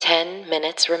10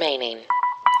 minutes remaining.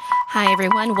 Hi,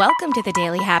 everyone. Welcome to the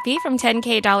Daily Happy from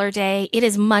 10K Dollar Day. It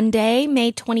is Monday,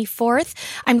 May 24th.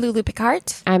 I'm Lulu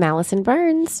Picard. I'm Allison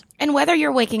Burns. And whether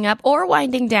you're waking up or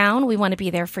winding down, we want to be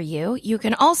there for you. You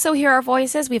can also hear our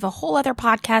voices. We have a whole other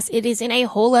podcast. It is in a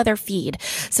whole other feed.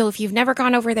 So if you've never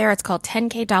gone over there, it's called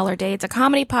 10K Dollar Day. It's a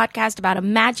comedy podcast about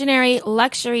imaginary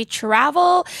luxury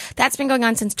travel. That's been going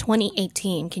on since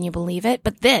 2018. Can you believe it?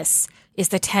 But this is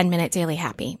the 10-minute Daily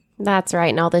Happy. That's right.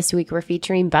 And all this week, we're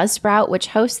featuring Buzzsprout, which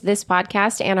hosts this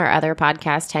podcast and our other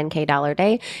podcast, 10K Dollar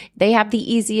Day. They have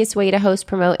the easiest way to host,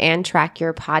 promote, and track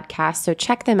your podcast. So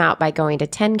check them out by going to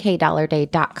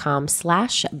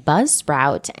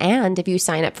 10kdollarday.com/Buzzsprout. And if you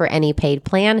sign up for any paid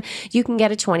plan, you can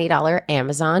get a $20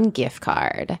 Amazon gift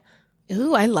card.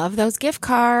 Ooh, I love those gift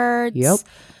cards. Yep.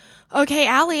 Okay,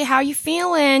 Allie, how you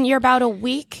feeling? You're about a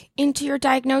week into your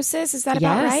diagnosis. Is that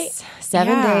about right?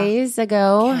 7 days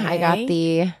ago, I got Okay.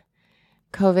 the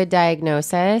COVID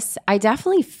diagnosis. I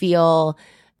definitely feel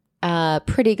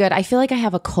pretty good. I feel like I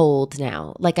have a cold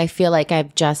now. Like I feel like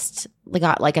I've just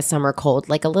got like a summer cold,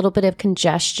 like a little bit of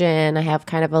congestion. I have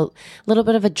kind of a little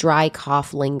bit of a dry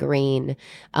cough lingering.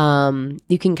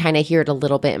 You can kind of hear it a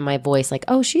little bit in my voice, like,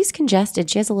 oh, she's congested.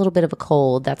 She has a little bit of a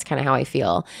cold. That's kind of how I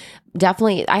feel.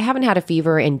 Definitely, I haven't had a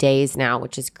fever in days now,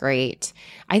 which is great.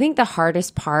 I think the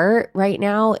hardest part right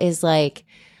now is like,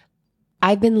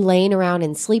 I've been laying around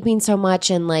and sleeping so much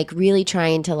and like really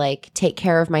trying to like take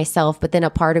care of myself. But then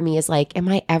a part of me is like, am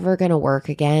I ever going to work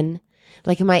again?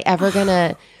 Like, am I ever going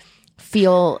to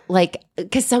feel like,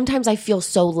 because sometimes I feel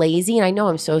so lazy and I know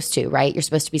I'm supposed to, right? You're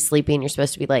supposed to be sleeping. You're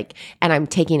supposed to be like, and I'm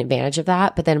taking advantage of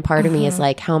that. But then part of me is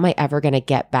like, how am I ever going to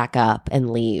get back up and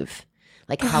leave?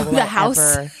 Like, how will how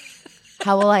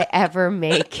will I ever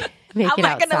make How it am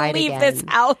I outside going to leave again? this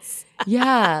house?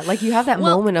 Yeah. Like you have that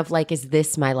moment of like, is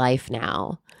this my life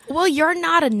now? Well, you're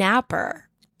not a napper.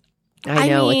 I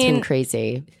know, it's mean, been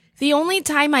crazy. The only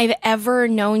time I've ever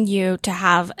known you to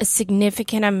have a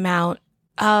significant amount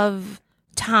of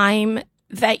time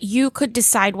that you could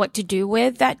decide what to do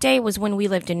with that day was when we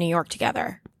lived in New York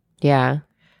together. Yeah.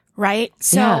 Right?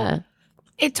 So Yeah.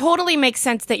 it totally makes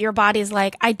sense that your body's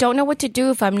like, I don't know what to do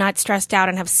if I'm not stressed out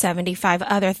and have 75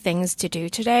 other things to do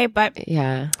today. But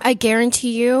Yeah. I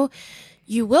guarantee you,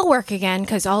 you will work again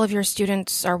because all of your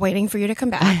students are waiting for you to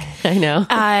come back. I know.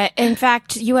 In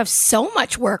fact, you have so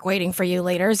much work waiting for you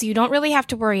later, so you don't really have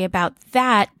to worry about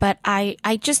that. But I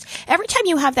just, every time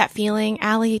you have that feeling,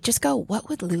 Allie, just go, what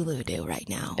would Lulu do right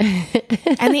now?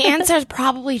 And the answer is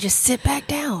probably just sit back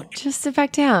down. Just sit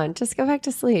back down. Just go back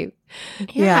to sleep.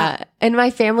 Yeah. And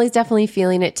my family's definitely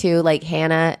feeling it too. Like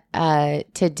Hannah,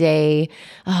 today,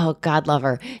 oh, God love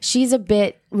her. She's a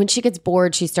bit, when she gets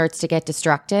bored, she starts to get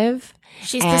destructive.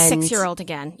 She's the 6-year-old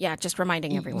again. Yeah, just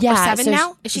reminding everyone. Yeah. Or 7 so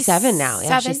now? She's 7 now.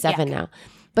 Yeah, she's 7 now.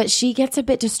 But she gets a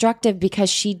bit destructive because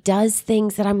she does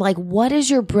things that I'm like, what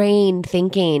is your brain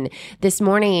thinking? This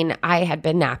morning, I had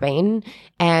been napping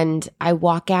and I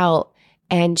walk out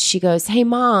and she goes, hey,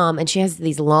 Mom. And she has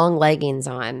these long leggings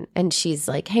on. And she's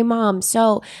like, hey, Mom.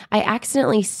 So I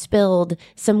accidentally spilled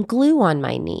some glue on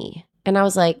my knee. And I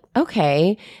was like,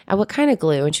 okay, what kind of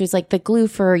glue? And she was like, the glue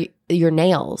for your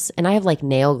nails. And I have like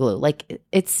nail glue. Like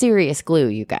it's serious glue,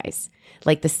 you guys.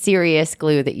 Like the serious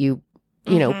glue that you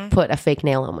know, put a fake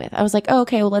nail on with. I was like, oh,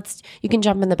 okay, well, you can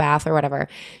jump in the bath or whatever.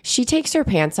 She takes her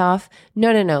pants off.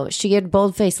 No. She had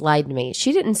bold-faced lied to me.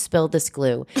 She didn't spill this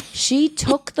glue. She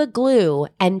took the glue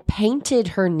and painted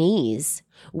her knees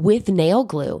with nail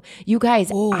glue. You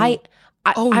guys,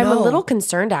 I'm a little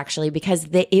concerned actually because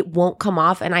it won't come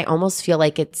off and I almost feel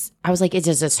like I was like,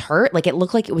 does this hurt? Like it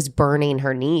looked like it was burning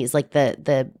her knees, like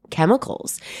the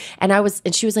chemicals. And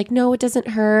she was like, no, it doesn't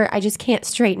hurt. I just can't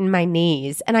straighten my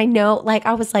knees. And I know, like,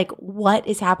 I was like, what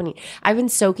is happening? I've been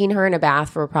soaking her in a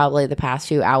bath for probably the past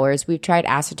few hours. We've tried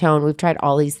acetone. We've tried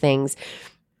all these things.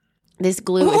 This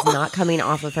glue is not coming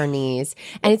off of her knees.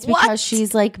 And it's because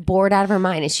she's like bored out of her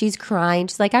mind and she's crying.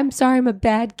 She's like, I'm sorry, I'm a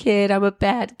bad kid. I'm a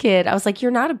bad kid. I was like,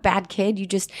 you're not a bad kid. You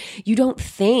don't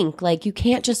think. Like, you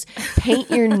can't just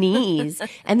paint your knees.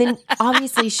 And then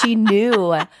obviously she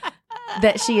knew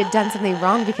that she had done something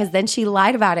wrong because then she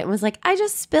lied about it and was like, I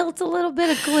just spilled a little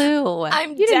bit of glue.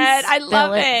 I'm dead. I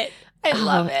love it. I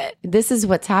love it. This is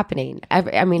what's happening.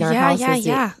 I mean, our house is,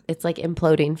 it's like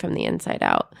imploding from the inside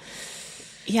out.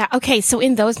 Yeah. Okay. So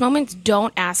in those moments,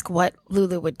 don't ask what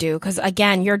Lulu would do. Because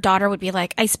again, your daughter would be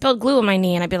like, I spilled glue on my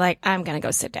knee. And I'd be like, I'm going to go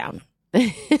sit down.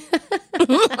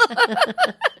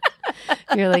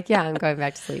 You're like, yeah, I'm going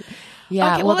back to sleep.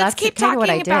 Yeah. Okay, well, let's that's keep kind of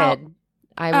what I talking did.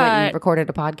 I went and recorded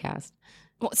a podcast.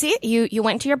 Well, see, you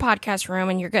went to your podcast room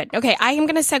and you're good. Okay. I am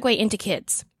going to segue into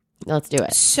kids. Let's do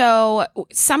it. So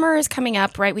summer is coming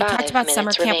up, right? We 5 talked about summer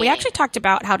minutes camp. We remaining. actually talked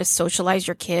about how to socialize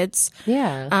your kids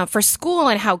for school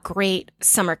and how great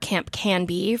summer camp can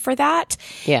be for that.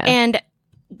 Yeah. And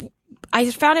I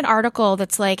found an article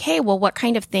that's like, hey, well, what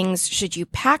kind of things should you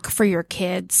pack for your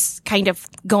kids kind of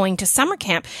going to summer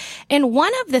camp? And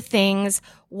one of the things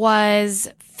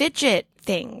was fidget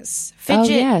things,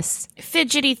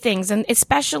 fidgety things. And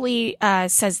especially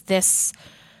says this.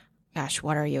 Gosh,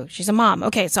 what are you? She's a mom.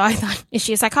 Okay, so I thought, is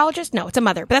she a psychologist? No, it's a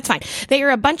mother, but that's fine. They are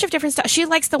a bunch of different stuff. She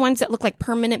likes the ones that look like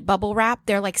permanent bubble wrap.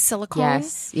 They're like silicone.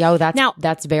 Yes. Yo,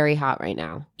 that's very hot right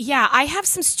now. Yeah, I have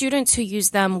some students who use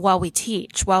them while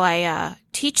I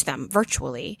teach them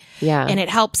virtually. Yeah. And it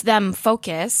helps them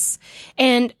focus.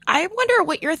 And I wonder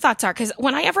what your thoughts are, because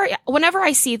whenever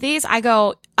I see these, I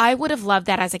go, I would have loved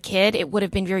that as a kid. It would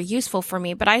have been very useful for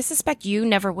me, but I suspect you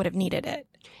never would have needed it.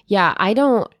 Yeah,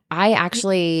 I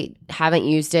actually haven't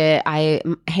used it.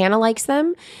 Hannah likes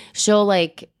them. She'll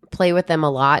like play with them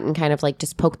a lot and kind of like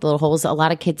just poke the little holes. A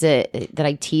lot of kids that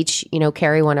I teach,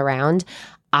 carry one around.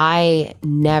 I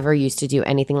never used to do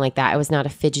anything like that. I was not a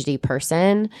fidgety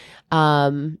person.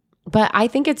 But I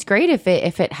think it's great if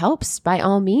it helps, by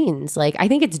all means. Like, I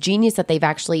think it's genius that they've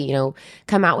actually,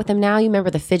 come out with them now. You remember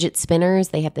the fidget spinners?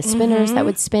 They have the spinners that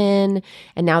would spin,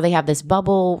 and now they have this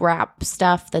bubble wrap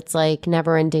stuff that's like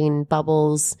never ending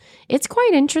bubbles. It's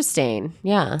quite interesting.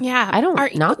 Yeah. Yeah. I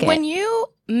don't knock it. When you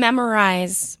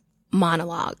memorize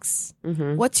monologues,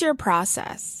 what's your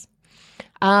process?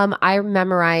 I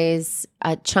memorize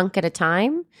a chunk at a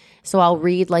time. So I'll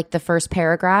read like the first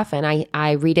paragraph and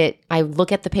I read it. I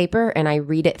look at the paper and I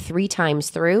read it 3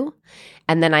 times through.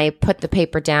 And then I put the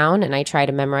paper down and I try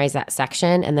to memorize that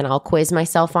section, and then I'll quiz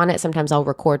myself on it. Sometimes I'll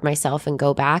record myself and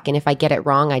go back. And if I get it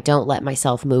wrong, I don't let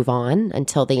myself move on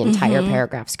until the entire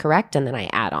paragraph's correct. And then I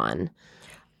add on.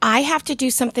 I have to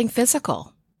do something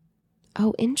physical.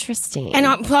 Oh, interesting. And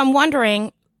I'm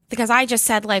wondering, because I just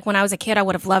said, like, when I was a kid, I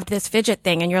would have loved this fidget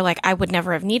thing. And you're like, I would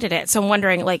never have needed it. So I'm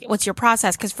wondering, like, what's your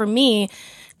process? Because for me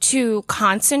to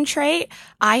concentrate,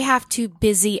 I have to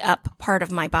busy up part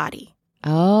of my body.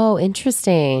 Oh,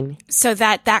 interesting. So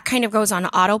that kind of goes on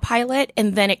autopilot,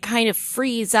 and then it kind of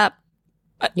frees up.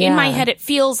 In my head, it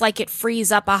feels like it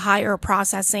frees up a higher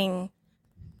processing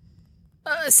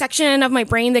section of my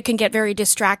brain that can get very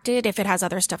distracted if it has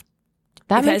other stuff.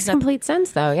 That makes complete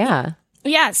sense, though. Yeah.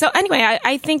 Yeah. So anyway,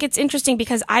 I think it's interesting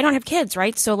because I don't have kids,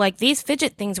 right? So like these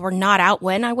fidget things were not out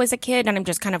when I was a kid, and I'm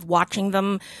just kind of watching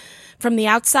them from the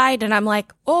outside, and I'm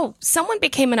like, oh, someone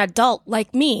became an adult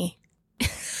like me.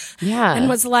 Yeah. And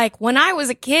was like, when I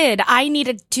was a kid, I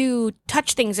needed to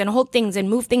touch things and hold things and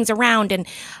move things around. And,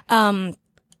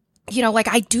 like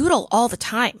I doodle all the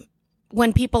time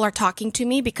when people are talking to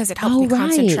me because it helps me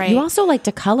concentrate. You also like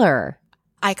to color.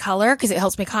 I color because it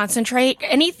helps me concentrate.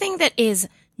 Anything that is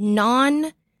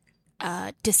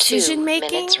decision making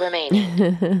 2 minutes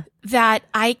remaining. that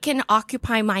I can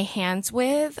occupy my hands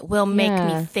with will make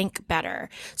me think better.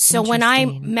 So when I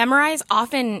memorize,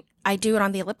 often I do it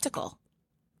on the elliptical.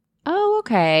 Oh,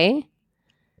 okay.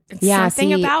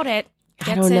 Something about it.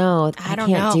 I don't know. I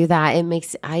can't do that. It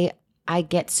makes I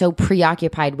get so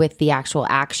preoccupied with the actual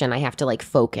action. I have to like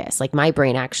focus. Like my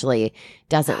brain actually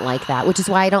doesn't like that, which is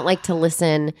why I don't like to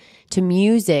listen to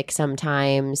music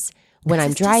sometimes when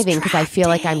I'm driving, because I feel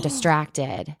like I'm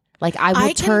distracted. Like I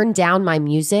will turn down my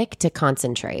music to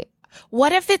concentrate.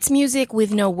 What if it's music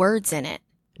with no words in it?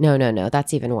 No.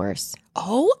 That's even worse.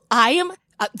 Oh,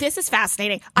 this is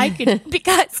fascinating. I could,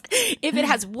 because if it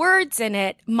has words in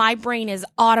it, my brain is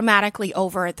automatically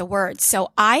over at the words.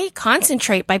 So I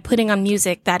concentrate by putting on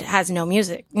music that has no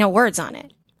words on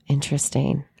it.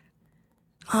 Interesting.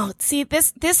 Oh, see,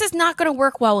 this is not going to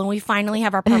work well when we finally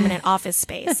have our permanent office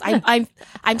space. I'm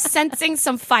sensing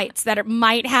some fights that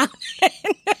might happen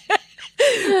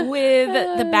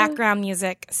with the background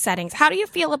music settings. How do you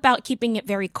feel about keeping it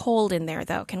very cold in there,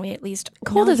 though? Can we at least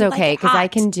cold is okay, because I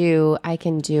can do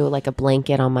like a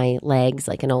blanket on my legs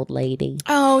like an old lady.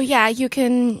 Oh yeah, you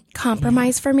can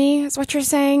compromise for me, is what you're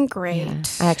saying. Great. Yeah.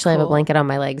 I actually have a blanket on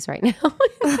my legs right now.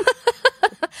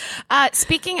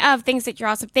 Speaking of things that you're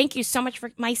awesome, thank you so much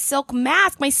for my silk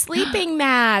mask, my sleeping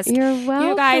mask. You're welcome.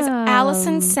 You guys,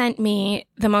 Allison sent me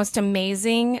the most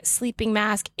amazing sleeping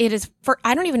mask. It is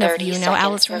I don't even know if you know,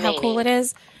 Allison, how cool it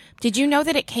is. Did you know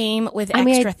that it came with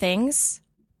extra things?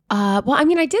 Well, I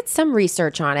mean, I did some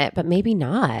research on it, but maybe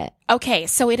not. Okay,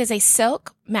 so it is a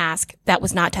silk mask that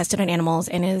was not tested on animals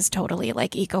and is totally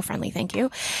like eco-friendly. Thank you.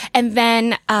 And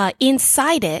then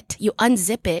inside it, you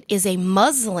unzip it, is a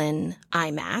muslin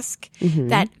eye mask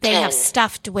that they have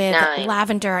stuffed with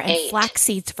lavender and flax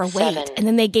seeds for weight. And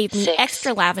then they gave me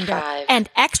extra lavender and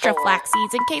extra flax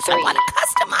seeds in case I want to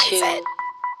customize it.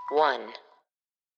 1.